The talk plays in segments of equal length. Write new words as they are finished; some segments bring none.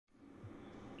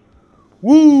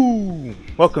Woo!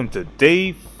 Welcome to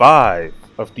day 5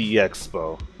 of the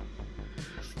expo,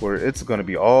 where it's going to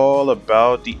be all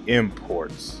about the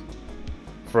imports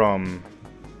from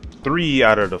 3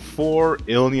 out of the 4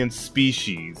 alien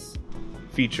species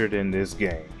featured in this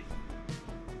game.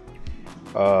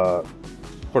 For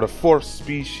the 4th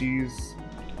species,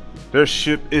 their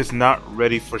ship is not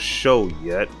ready for show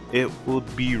yet. It will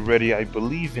be ready, I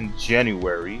believe, in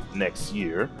January next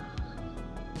year.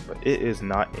 But it is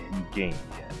not in game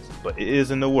yet. But it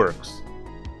is in the works.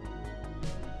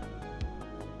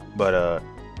 But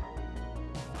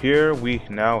here we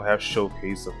now have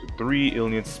showcase of the 3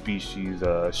 alien species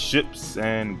ships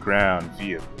and ground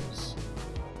vehicles.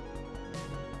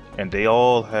 And they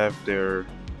all have their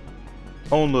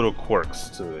own little quirks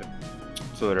to it.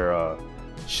 So their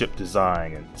ship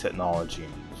design and technology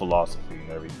and philosophy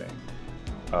and everything.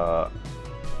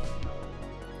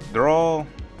 They're all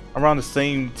around the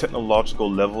same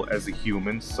technological level as the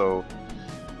humans, so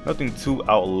nothing too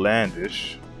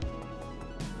outlandish.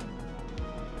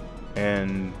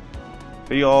 And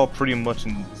they all pretty much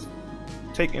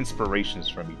take inspirations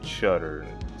from each other in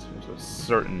terms of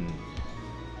certain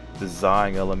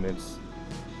design elements.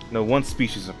 You know, one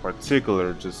species in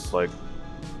particular just like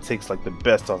takes like the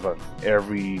best of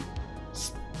every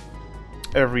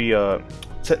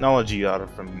technology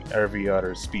from every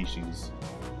other species.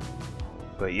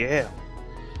 But yeah,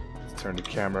 let's turn the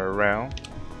camera around.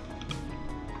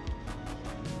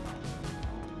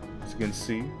 As you can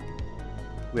see,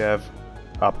 we have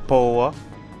Aopoa.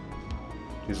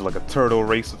 These are like a turtle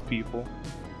race of people.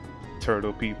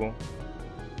 Turtle people.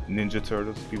 Ninja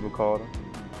turtles, people call them.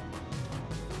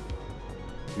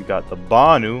 We got the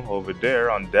Banu over there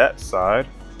on that side.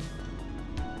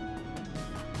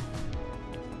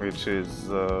 Which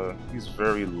is, he's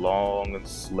very long and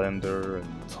slender and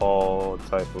tall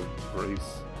type of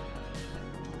race.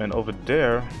 And over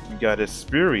there, we got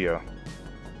Esperia,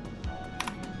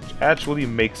 which actually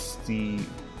makes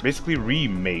basically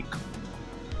remakes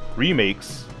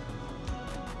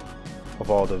of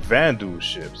all the Vandu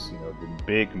ships, you know, the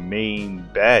big main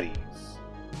baddies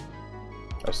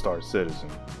of Star Citizen.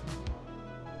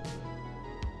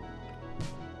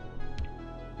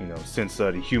 You know, since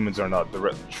the humans are not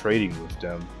directly trading with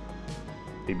them,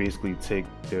 they basically take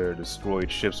their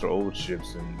destroyed ships or old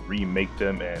ships and remake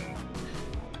them and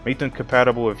make them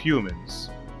compatible with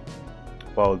humans.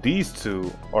 While these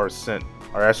two are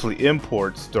actually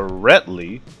imports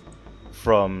directly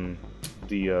from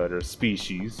their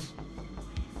species.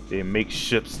 They make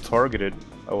ships targeted,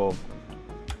 well,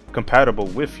 compatible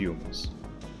with humans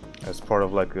as part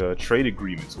of like a trade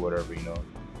agreements or whatever, you know.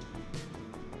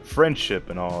 Friendship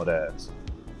and all that.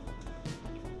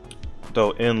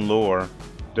 Though in lore,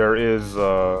 there is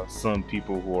some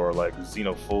people who are like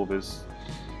xenophobics,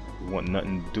 who want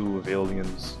nothing to do with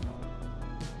aliens.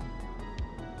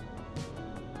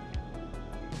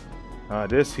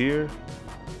 This here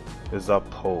is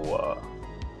Aopoa.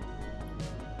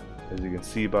 As you can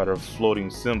see by their floating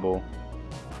symbol.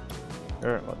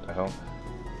 What the hell?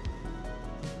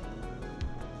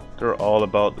 They're all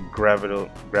about the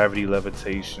gravity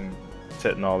levitation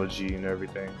technology and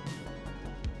everything.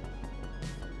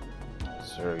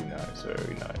 It's very nice,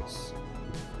 very nice.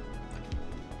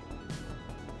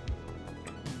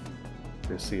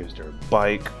 This here is their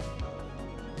bike.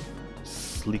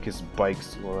 Sleekest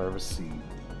bikes you'll ever see.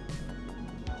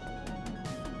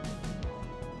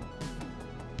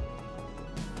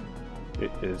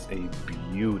 It is a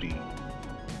beauty.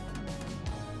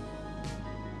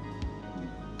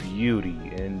 Beauty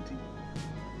indeed.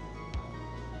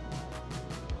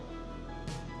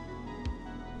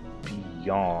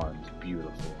 Beyond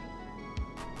beautiful.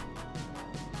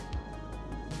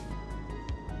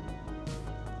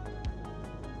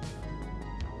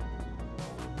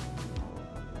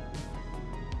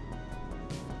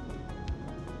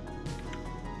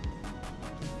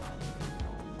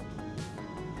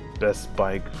 Best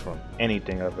bike from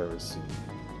anything I've ever seen.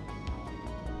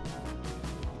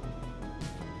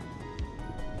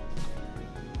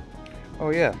 Oh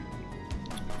yeah,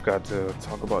 forgot to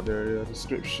talk about their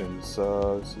descriptions.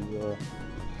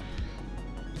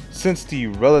 Since the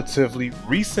relatively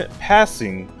recent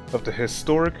passing of the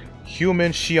historic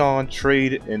Human-Xi'an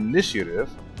Trade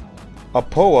Initiative,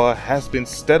 Aopoa has been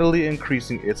steadily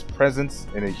increasing its presence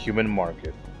in the human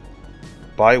market.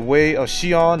 By way of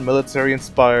Xi'an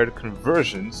military-inspired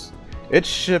conversions, its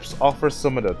ships offer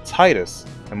some of the tightest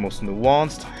and most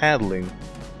nuanced handling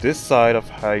this side of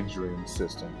Hadrian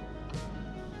system.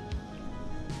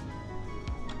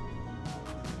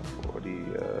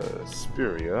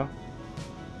 Esperia,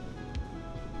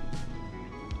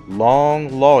 long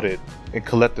lauded in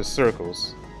collector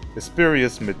circles,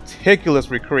 Esperia's meticulous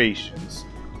recreations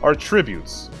are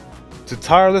tributes to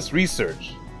tireless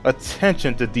research,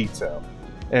 attention to detail,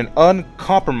 and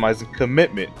uncompromising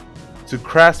commitment to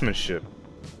craftsmanship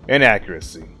and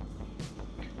accuracy.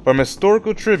 From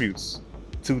historical tributes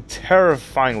to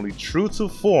terrifyingly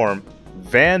true-to-form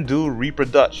Banu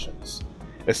reproductions,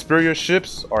 Esperia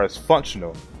ships are as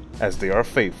functional as they are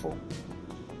faithful.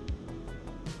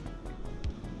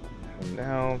 And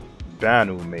now,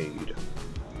 Banu made.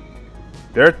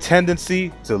 Their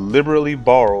tendency to liberally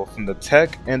borrow from the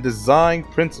tech and design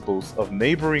principles of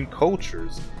neighboring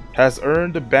cultures has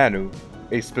earned the Banu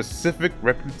a specific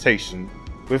reputation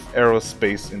with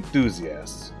aerospace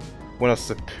enthusiasts, one of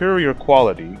superior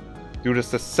quality due to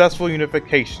successful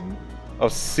unification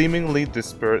of seemingly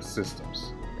disparate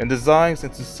systems and designs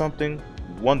into something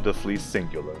wonderfully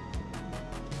singular.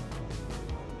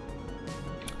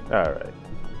 Alright,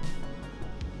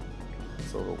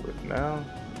 it's over with now.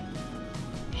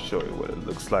 Show you what it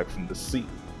looks like from the seat.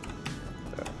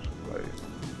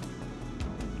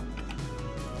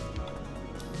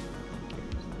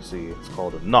 See, it's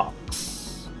called a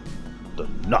Nox. The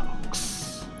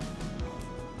Nox.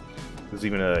 There's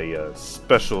even a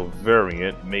special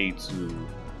variant made to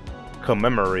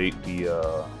commemorate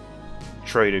the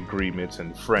trade agreements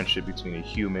and friendship between the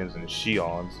humans and the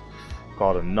Shions,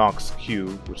 called a Nox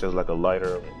Q, which has like a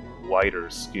lighter, whiter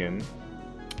skin.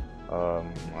 I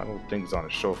don't think it's on a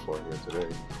show floor here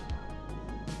today.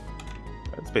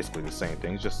 It's basically the same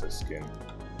thing, it's just a skin.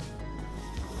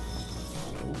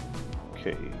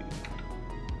 Okay.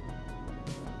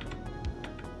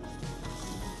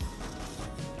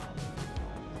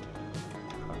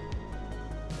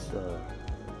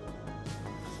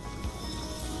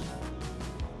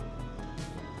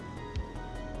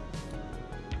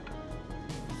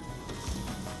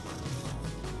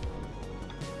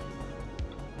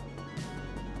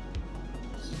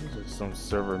 Some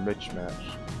server mismatch.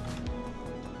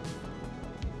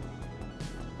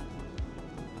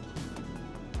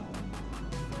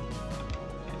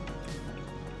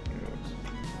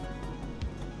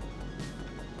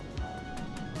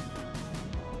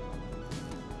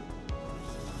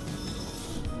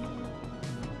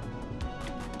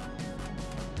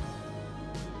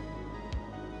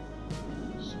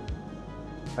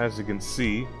 As you can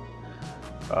see,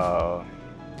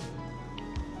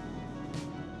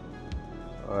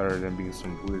 other than being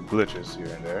some weird glitches here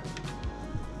and there.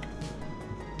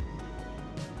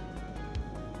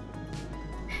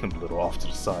 A little off to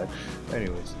the side.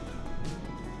 Anyways.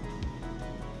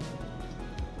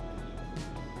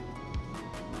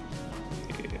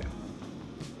 Yeah.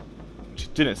 What you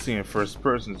didn't see in first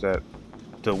person is that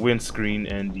the windscreen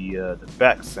and the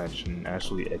back section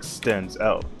actually extends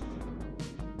out.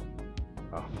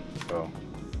 Oh.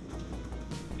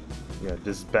 Yeah,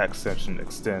 this back section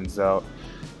extends out,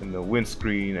 and the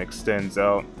windscreen extends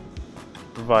out,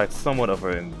 provides somewhat of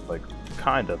a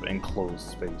kind of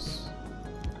enclosed space.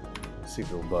 Let's see if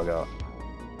it'll bug out.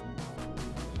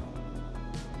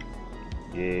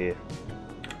 Yeah.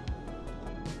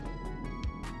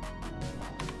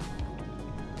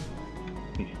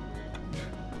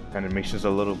 Animation's a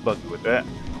little buggy with that.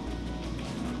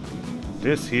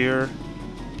 This here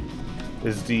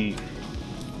is the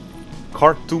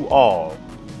Dualshock,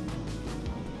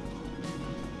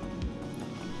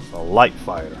 a light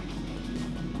fighter,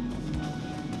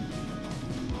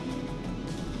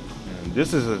 and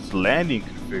this is its landing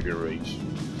configuration.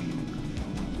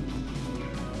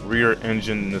 Rear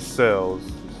engine nacelles,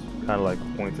 kind of like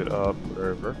pointed up,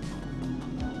 whatever.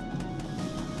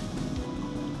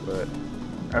 But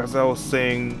as I was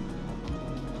saying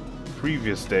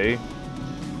previous day,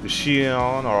 the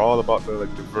Shion are all about the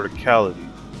verticality.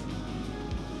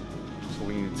 So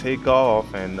when you take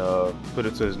off and put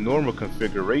it to its normal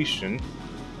configuration,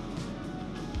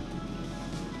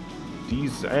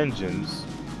 these engines,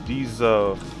 these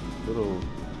little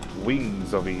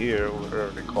wings over here, whatever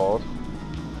they're called,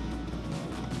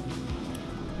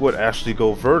 would actually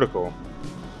go vertical,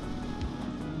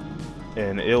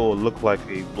 and it will look like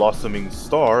a blossoming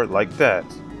star like that.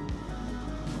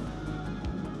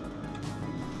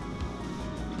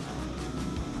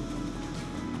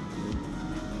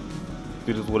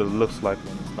 This is what it looks like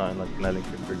when it's not in like landing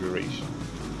configuration.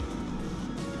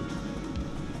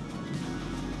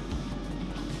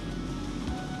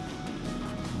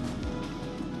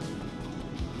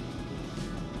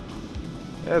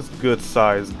 It has good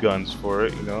sized guns for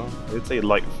it, you know. It's a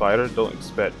light fighter, don't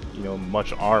expect, you know,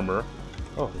 much armor.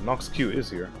 Oh, the Nox Q is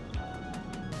here.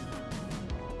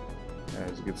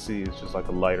 As you can see, it's just like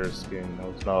a lighter skin, you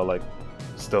know, it's not like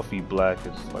stuffy black,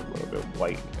 it's like a little bit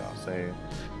white, you know. saying?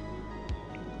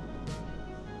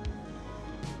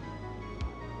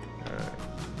 Alright,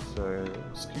 so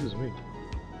excuse me.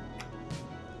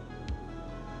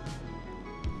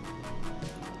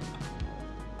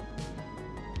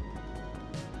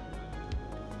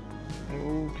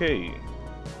 Okay.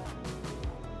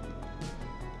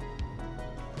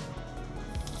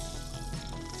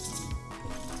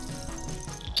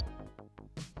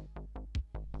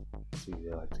 See,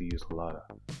 they like to use a lot of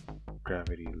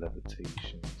gravity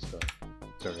levitation stuff.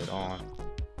 Turn it on.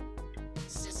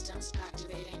 Systems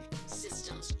activating.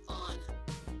 Systems on.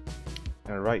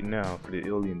 And right now, for the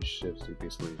alien ships, they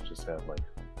basically just have like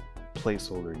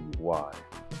placeholder UI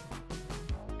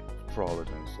for all of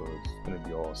them, so it's gonna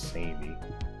be all samey.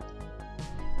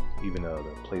 Even the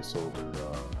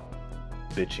placeholder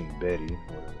bitching Betty,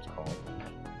 whatever it's called.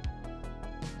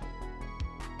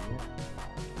 Yeah.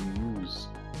 You use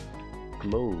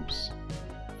globes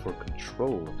for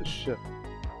control of the ship.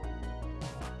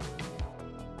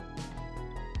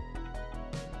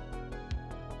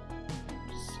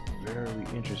 It's a very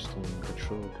interesting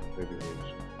control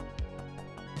configuration.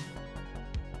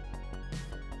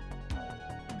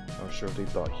 I'm sure if they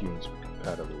thought humans were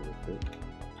compatible with it.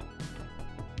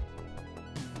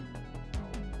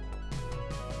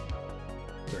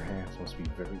 Their hands must be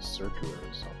very circular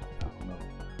or something, I don't know.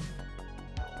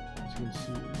 As you can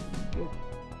see, you get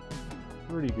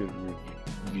pretty good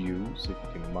views if you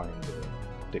can mind the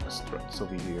thick struts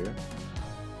over here.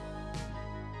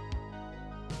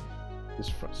 This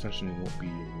front section won't be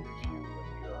in your view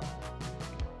when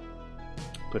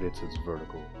you put it to its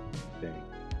vertical thing.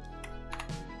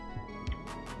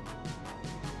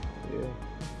 Yeah.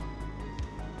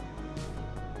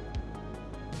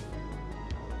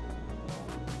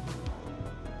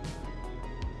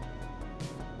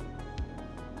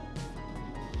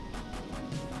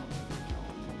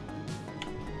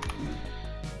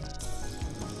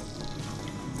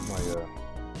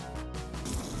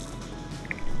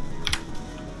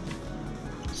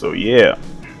 So yeah,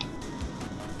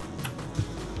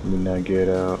 let me now get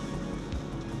out.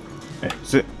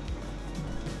 Exit.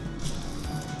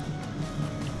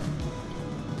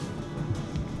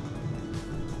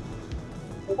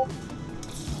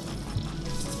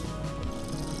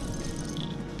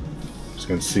 As you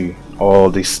can see,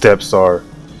 all these steps are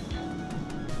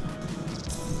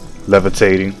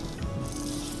levitating.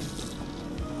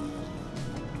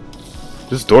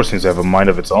 This door seems to have a mind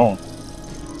of its own.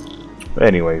 But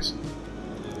anyways.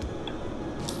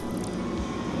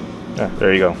 Yeah,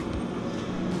 there you go.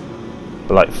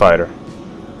 The light fighter.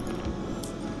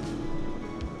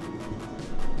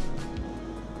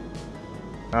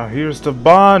 Now here's the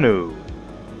Banu.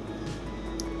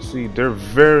 See, they're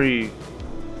very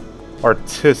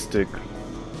artistic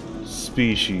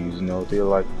species, you know, they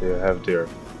have their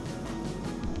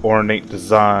ornate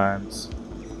designs,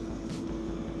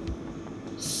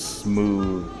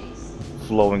 smooth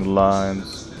flowing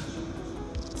lines.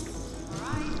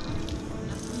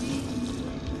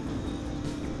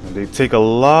 And they take a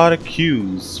lot of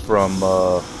cues from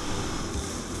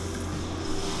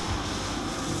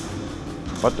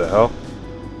what the hell?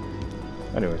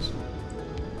 Anyways.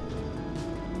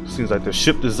 Seems like the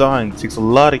ship design takes a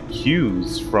lot of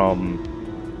cues from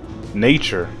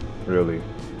nature, really.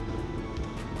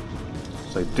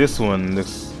 It's like this one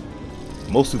looks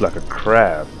mostly like a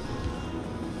crab.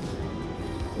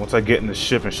 Once I get in the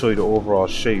ship and show you the overall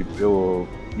shape, you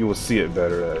will see it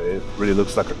better. It really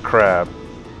looks like a crab.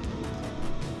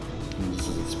 This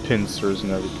is its pincers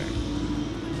and everything.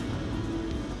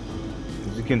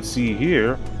 As you can see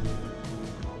here,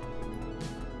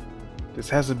 this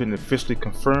hasn't been officially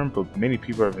confirmed, but many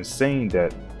people have been saying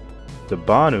that the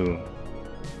Banu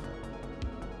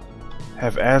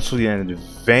have actually an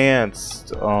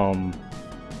advanced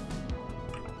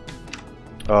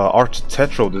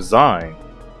architectural design,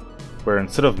 where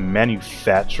instead of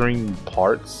manufacturing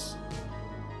parts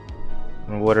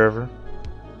or whatever,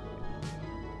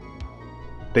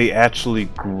 they actually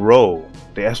grow.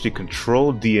 They actually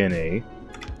control DNA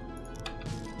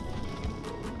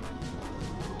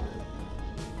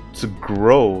to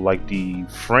grow like the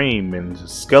frame and the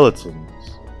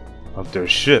skeletons of their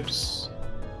ships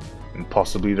and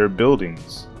possibly their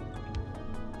buildings.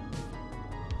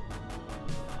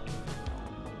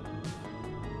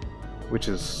 Which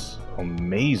is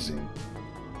amazing.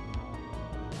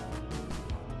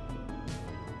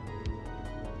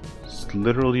 It's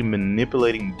literally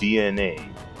manipulating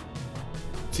DNA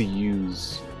to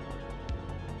use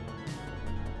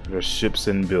their ships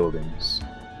and buildings.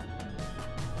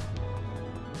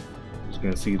 As you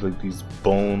can see, like these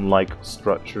bone-like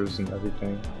structures and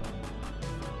everything.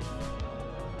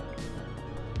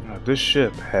 This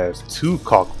ship has 2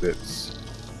 cockpits.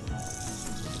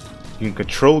 You can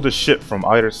control the ship from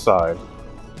either side.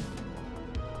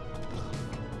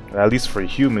 At least for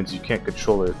humans, you can't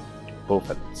control it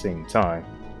both at the same time.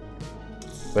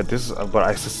 But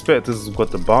I suspect this is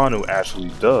what the Banu actually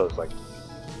does. Like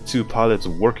 2 pilots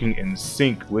working in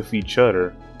sync with each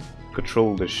other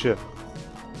control the ship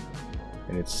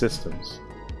and its systems.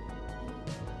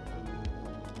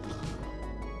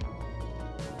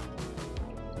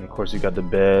 And of course, you got the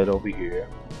bed over here.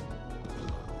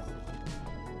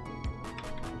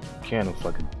 Can with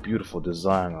like a beautiful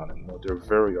design on it. You know, they're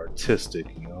very artistic.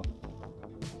 You know,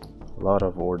 a lot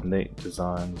of ornate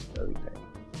designs and everything.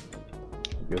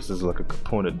 I guess this is like a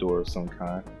component door of some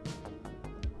kind.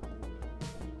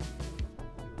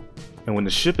 And when the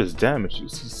ship is damaged, you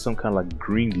see some kind of like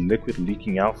green liquid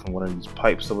leaking out from one of these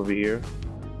pipes over here.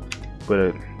 But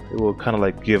it will kind of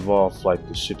like give off like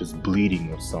the ship is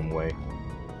bleeding in some way.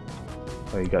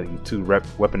 Oh, you got 2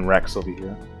 weapon racks over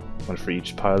here, one for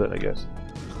each pilot, I guess.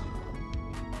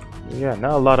 Yeah,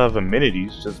 not a lot of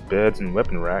amenities, just beds and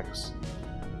weapon racks.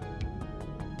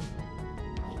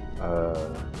 I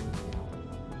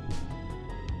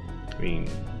mean,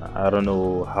 I don't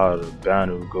know how the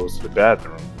Banu goes to the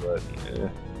bathroom, but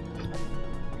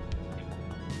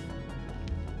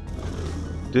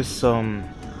this the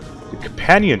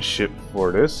companionship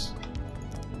for this,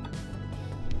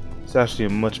 it's actually a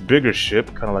much bigger ship,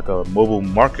 kind of like a mobile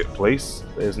marketplace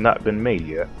that has not been made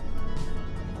yet.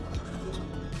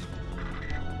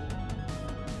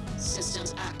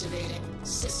 Systems activating.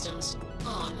 Systems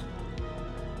on.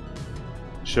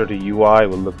 Sure, the UI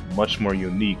will look much more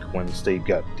unique once they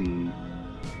got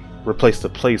replace the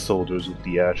placeholders with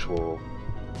the actual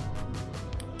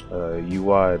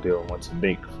UI they'll want to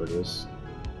make for this.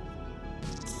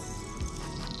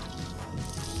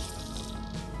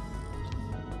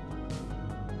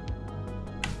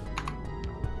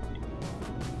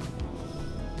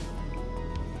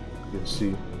 You can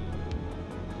see,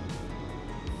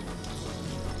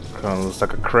 kind of looks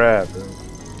like a crab.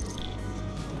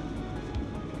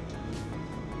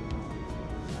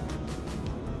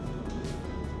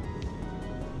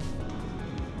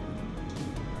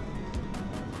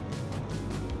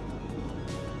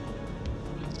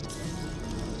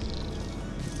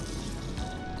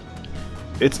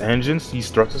 Its engines, these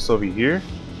thrusters over here,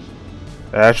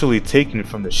 are actually taken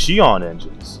from the Xi'an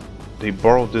engines. They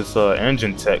borrowed this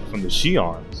engine tech from the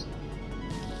Xi'ans,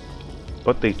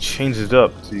 but they changed it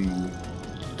up to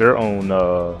their own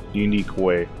unique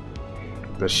way.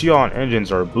 The Xi'an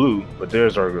engines are blue, but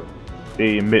theirs are,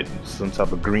 they emit some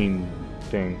type of green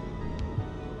thing.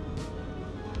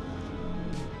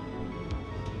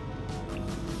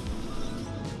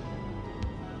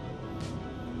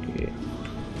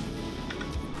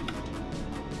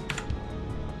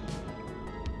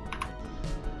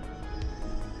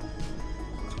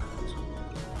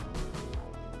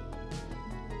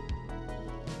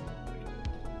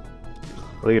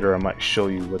 Later I might show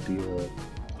you what the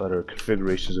other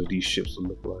configurations of these ships will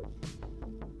look like.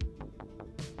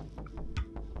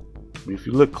 But if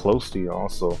you look closely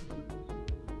also,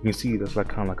 you can see there's like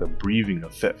kind of like a breathing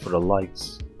effect for the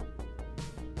lights.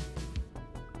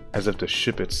 As if the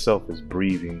ship itself is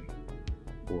breathing,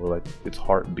 or like its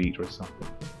heartbeat or something.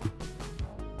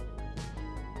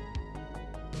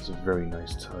 It's a very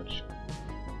nice touch.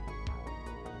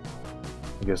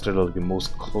 I guess they're the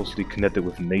most closely connected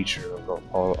with nature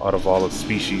out of all the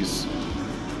species.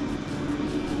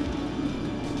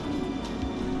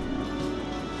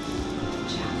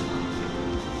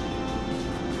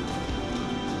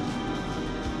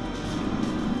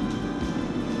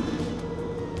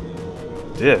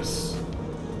 This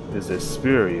is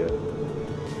Esperia,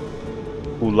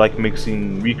 who like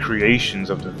mixing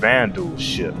recreations of the Vandal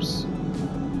ships.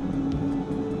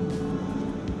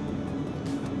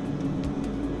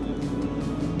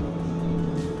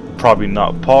 Probably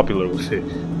not popular with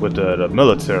the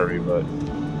military, but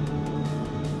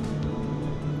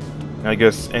I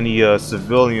guess any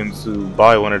civilians who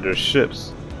buy one of their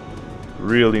ships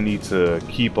really need to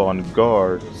keep on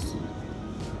guard.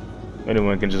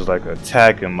 Anyone can just like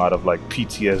attack him out of like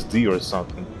PTSD or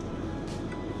something.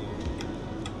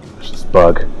 It's just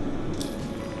bug. A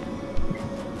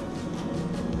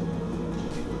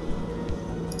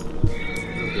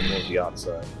little bit more on the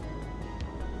outside.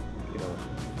 You know,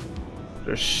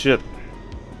 their ship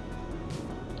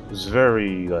is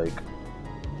very like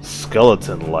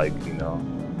skeleton-like, you know.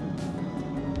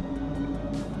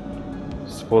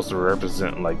 It's supposed to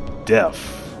represent like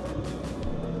death.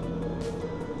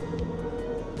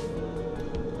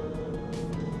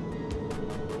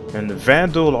 And the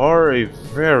Vandal are a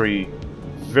very,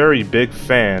 very big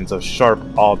fans of sharp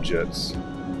objects.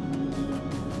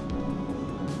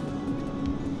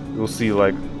 You'll see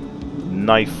like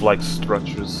knife-like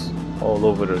structures all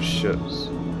over their ships,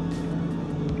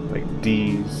 like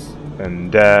these and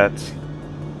that.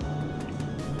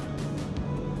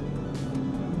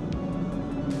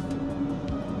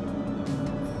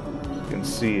 You can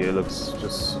see it looks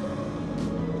just,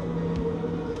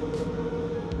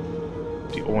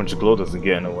 the orange glow doesn't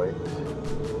get in the way.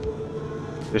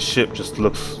 This ship just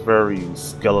looks very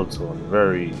skeletal and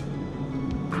very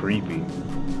creepy.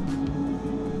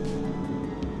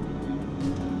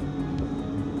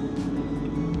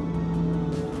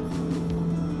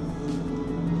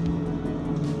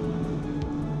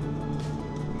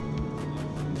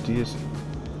 These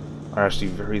are actually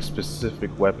very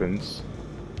specific weapons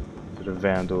to the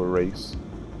Vandal race.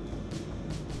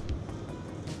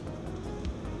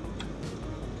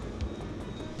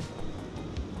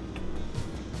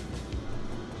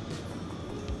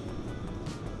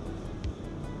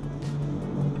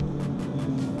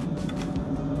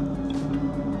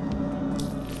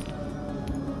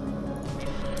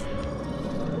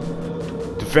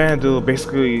 The Vandal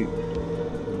basically,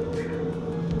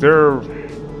 they're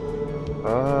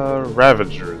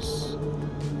Ravagers.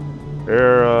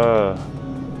 They're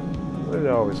what do they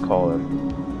always call them?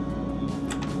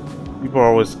 People are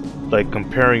always like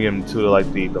comparing him to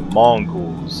like the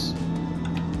Mongols.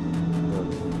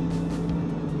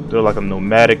 They're like a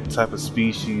nomadic type of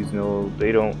species, you know,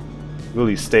 they don't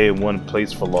really stay in one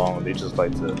place for long. They just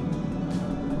like to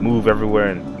move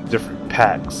everywhere in different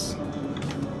packs.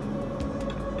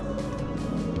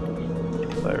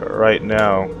 Like right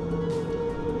now,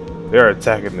 they're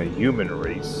attacking the human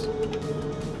race.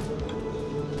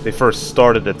 They first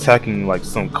started attacking like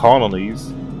some colonies,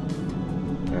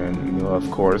 and you know,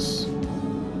 of course,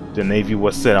 the Navy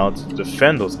was sent out to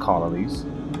defend those colonies.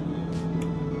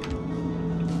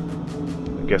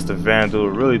 I guess the Vandal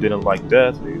really didn't like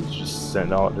that. They just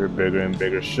sent out their bigger and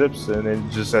bigger ships, and it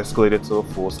just escalated to a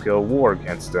full-scale war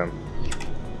against them.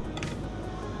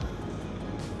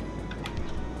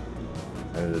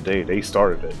 At the end of the day, they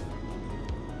started it.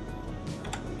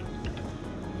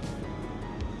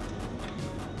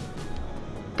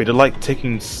 But they like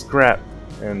taking scrap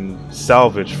and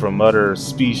salvage from other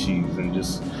species and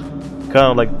just kind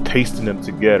of like pasting them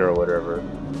together or whatever.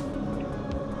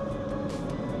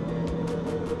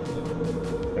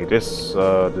 Like this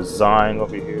design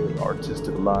over here,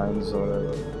 artistic lines,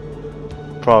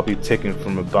 probably taken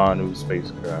from a Banu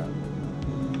spacecraft.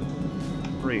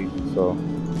 Free, so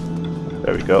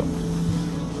there we go.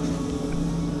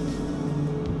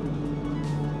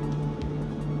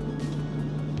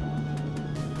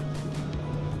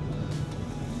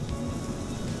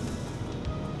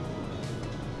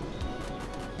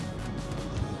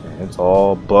 It's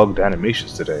all bugged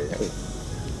animations today. Hey.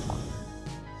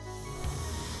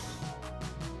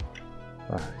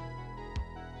 Alright.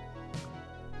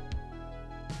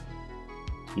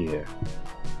 Yeah.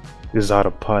 This is how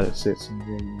the pilot sits, and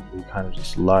then you kind of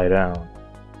just lie down.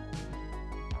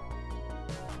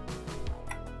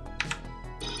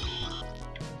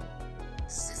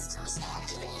 Systems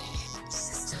activated.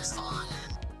 Systems on.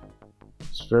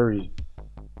 It's very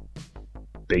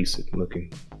basic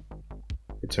looking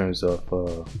in terms of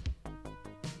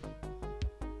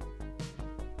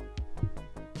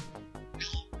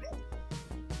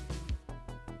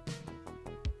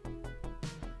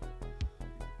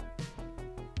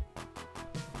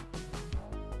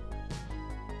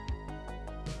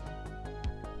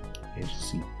you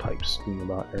just see pipes spinning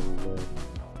about everywhere,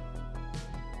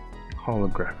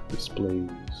 holographic displays.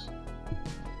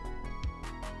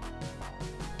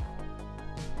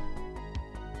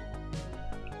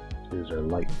 Here's our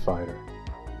light fighter.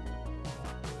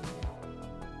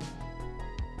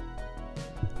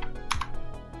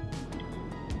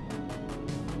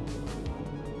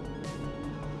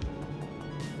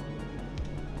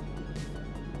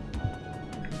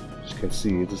 As you can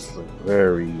see, this is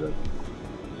very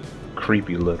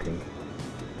creepy looking,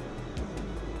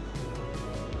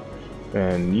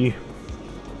 and you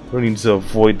really need to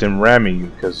avoid them ramming you,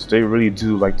 because they really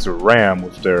do like to ram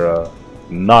with their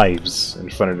knives in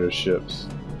front of their ships.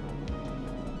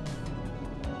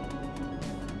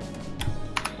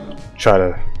 Try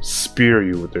to spear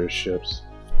you with their ships.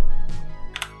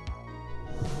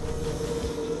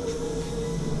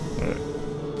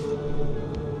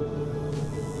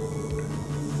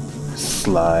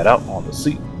 Slide out on the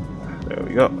seat. There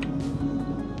we go.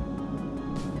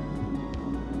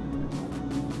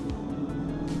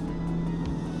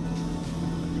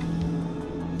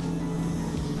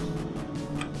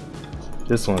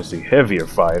 This one's the heavier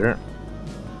fighter.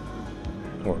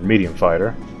 or medium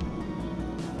fighter.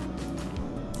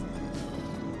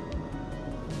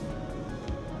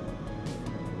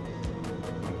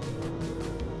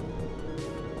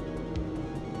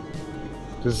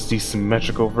 This is the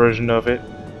symmetrical version of it. You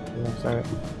know what I'm saying?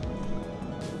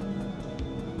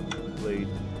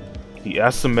 The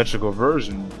asymmetrical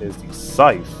version is the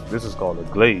scythe. This is called a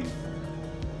glaive.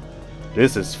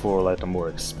 This is for like the more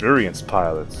experienced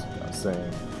pilots. You know what I'm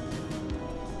saying?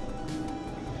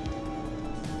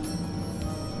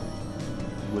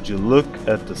 Would you look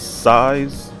at the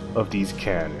size of these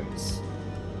cannons?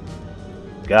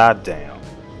 God damn.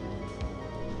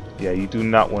 Yeah, you do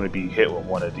not want to be hit with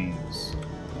one of these.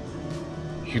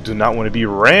 You do not want to be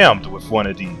rammed with one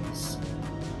of these.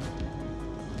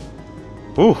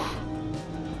 Oof.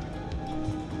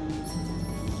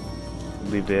 I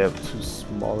believe they have 2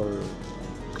 smaller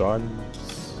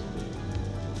guns.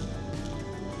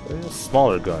 They're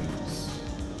smaller guns.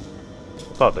 I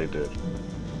thought they did.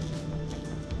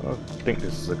 I don't think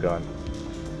this is a gun.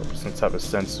 Some type of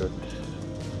sensor.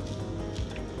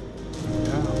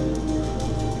 Yeah.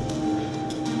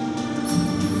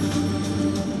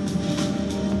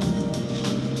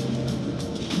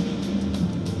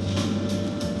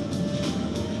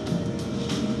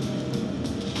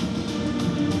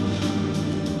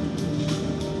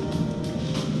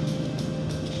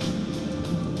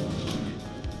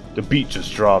 The beat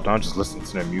just dropped. I'm just listening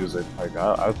to their music. Like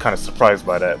I was kind of surprised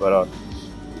by that, but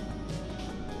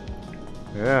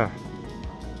yeah.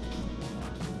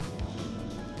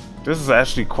 This is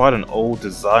actually quite an old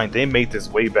design. They made this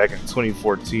way back in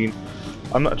 2014.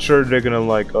 I'm not sure they're gonna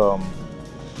like because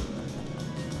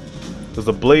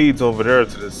the blades over there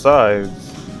to the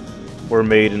sides were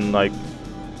made in like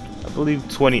I believe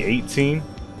 2018.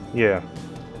 Yeah.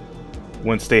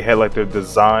 Once they had like their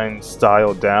design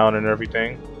style down and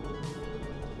everything.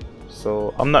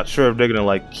 So I'm not sure if they're gonna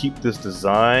like keep this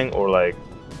design or like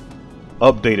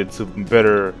update it to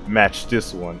better match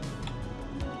this one.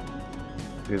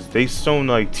 Because they've shown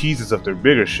like teases of their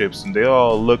bigger ships and they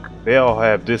all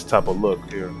have this type of look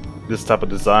here. This type of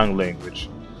design language.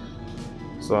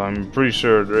 So I'm pretty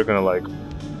sure they're gonna like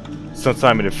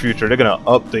sometime in the future they're gonna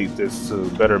update this to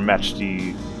better match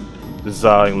the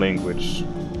design language.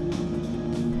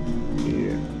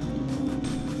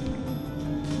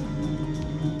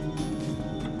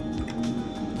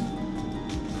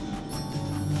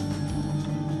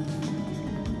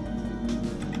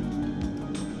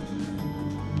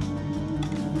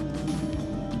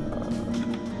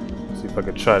 If I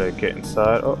could try to get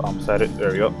inside. Oh, I'm inside it.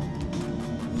 There we go.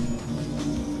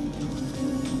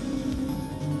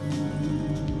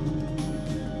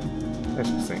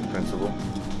 That's the same principle.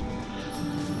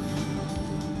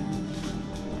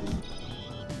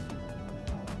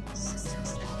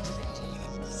 Systems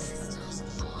activated.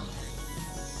 Systems on.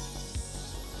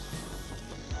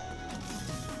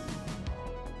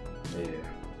 Yeah.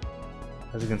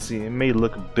 As you can see, it may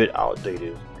look a bit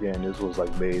outdated. Again, this was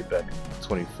like made back in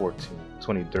 2014,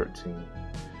 2013.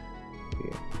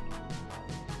 Yeah.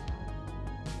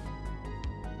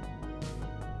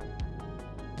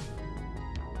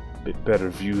 Bit better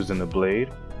views than the blade.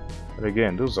 But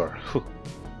again, those are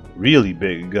really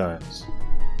big guns.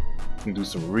 You can do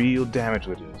some real damage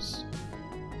with this.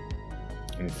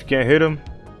 And if you can't hit them,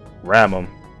 ram them.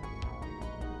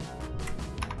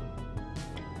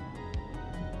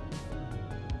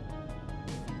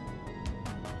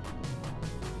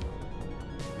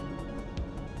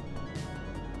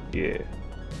 Yeah.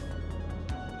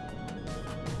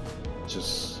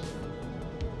 Just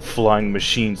flying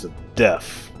machines of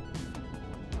death.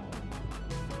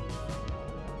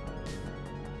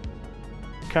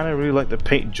 Kinda really like the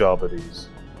paint job of these.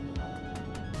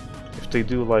 If they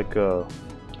do like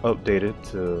update it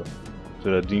to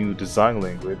the new design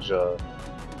language,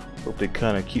 hope they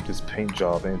kinda keep this paint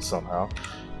job in somehow.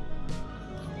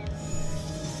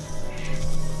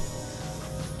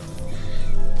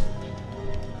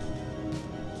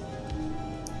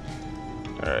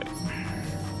 Alright.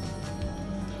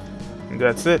 And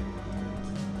that's it.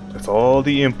 That's all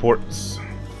the imports.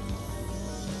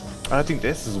 I think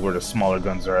this is where the smaller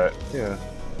guns are at. Yeah.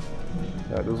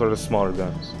 Yeah, those are the smaller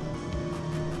guns.